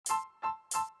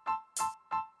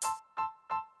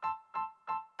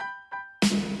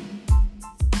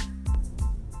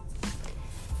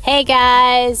Hey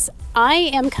guys,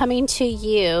 I am coming to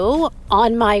you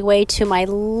on my way to my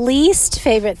least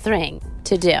favorite thing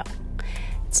to do.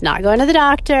 It's not going to the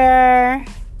doctor.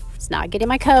 It's not getting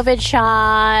my COVID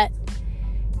shot.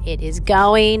 It is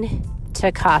going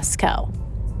to Costco.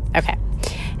 Okay.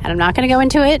 And I'm not going to go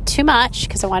into it too much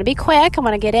because I want to be quick. I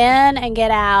want to get in and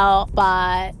get out,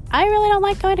 but I really don't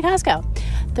like going to Costco.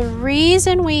 The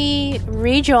reason we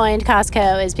rejoined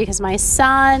Costco is because my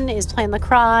son is playing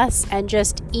lacrosse and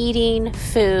just eating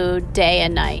food day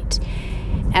and night.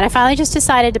 And I finally just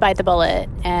decided to bite the bullet,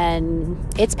 and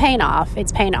it's paying off.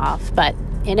 It's paying off. But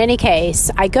in any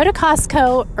case, I go to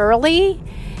Costco early,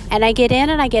 and I get in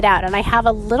and I get out, and I have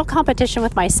a little competition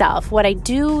with myself. What I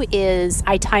do is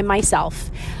I time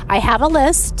myself. I have a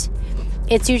list.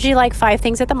 It's usually like 5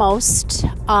 things at the most.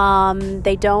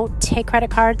 They don't take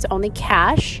credit cards, only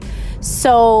cash.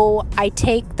 So I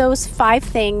take those 5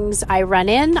 things, I run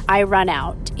in, I run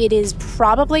out. It is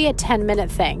probably a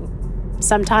 10-minute thing,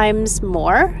 sometimes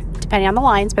more, depending on the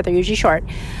lines, but they're usually short.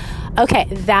 Okay,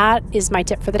 that is my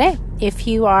tip for the day. If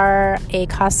you are a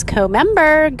Costco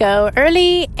member, go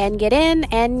early and get in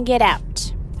and get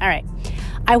out. All right.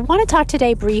 I want to talk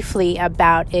today briefly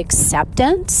about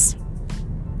acceptance.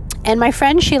 And my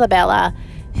friend Sheila Bella,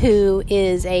 who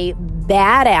is a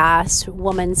badass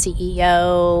woman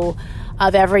CEO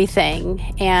of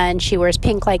everything, and she wears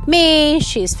pink like me,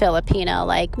 she's Filipino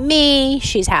like me,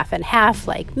 she's half and half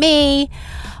like me.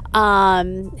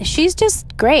 She's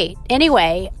just great.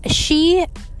 Anyway, she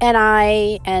and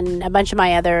I and a bunch of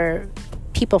my other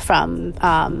people from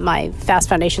my Fast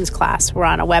Foundations class were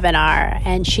on a webinar,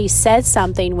 and she said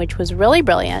something which was really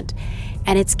brilliant.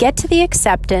 And it's get to the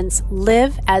acceptance,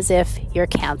 live as if you're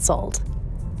canceled.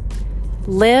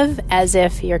 Live as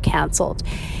if you're canceled.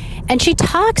 And she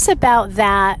talks about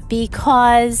that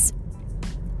because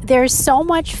there's so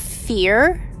much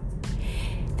fear.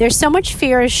 There's so much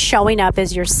fear of showing up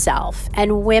as yourself.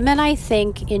 And women, I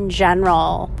think, in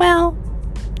general, well,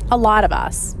 a lot of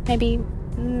us, maybe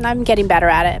I'm getting better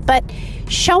at it, but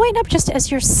showing up just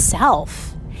as yourself.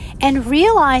 And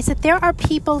realize that there are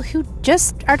people who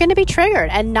just are going to be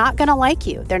triggered and not going to like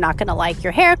you. They're not going to like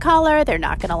your hair color. They're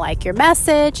not going to like your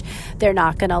message. They're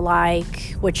not going to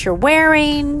like what you're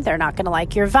wearing. They're not going to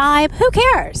like your vibe. Who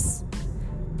cares?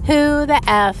 Who the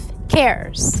F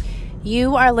cares?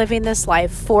 You are living this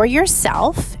life for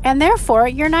yourself, and therefore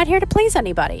you're not here to please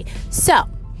anybody. So,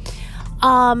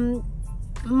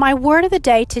 my word of the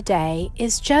day today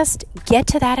is just get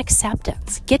to that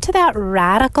acceptance. Get to that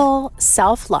radical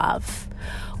self-love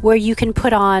where you can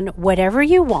put on whatever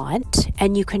you want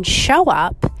and you can show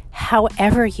up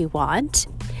however you want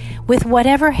with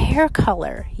whatever hair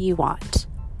color you want.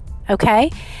 Okay?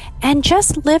 And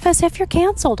just live as if you're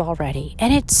canceled already.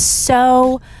 And it's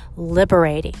so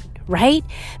liberating, right?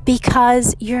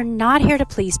 Because you're not here to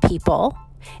please people.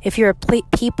 If you're a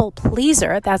people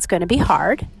pleaser, that's going to be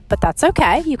hard, but that's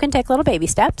okay. You can take little baby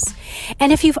steps.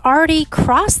 And if you've already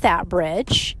crossed that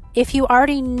bridge, if you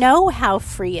already know how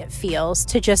free it feels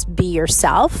to just be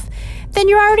yourself, then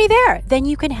you're already there. Then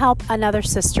you can help another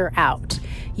sister out.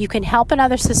 You can help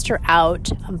another sister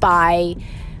out by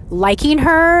liking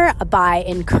her, by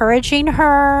encouraging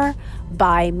her,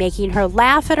 by making her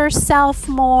laugh at herself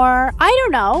more. I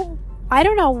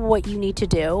don't know what you need to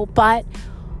do, but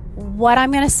what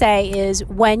I'm going to say is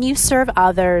when you serve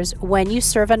others, when you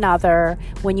serve another,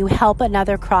 when you help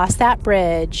another cross that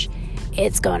bridge,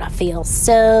 it's going to feel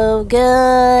so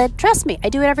good. Trust me, I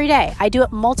do it every day. I do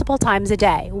it multiple times a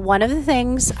day. One of the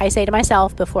things I say to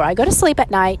myself before I go to sleep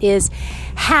at night is,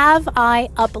 have I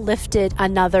uplifted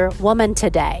another woman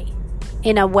today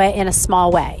in a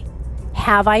small way?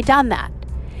 Have I done that?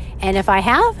 And if I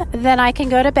have, then I can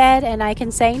go to bed and I can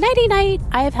say, nighty night,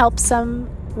 I have helped some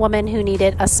woman who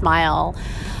needed a smile,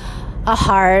 a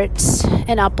heart,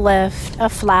 an uplift, a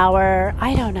flower,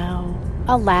 I don't know,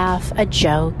 a laugh, a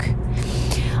joke.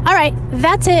 All right,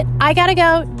 that's it. I gotta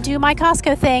go do my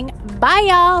Costco thing. Bye,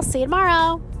 y'all. See you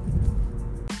tomorrow.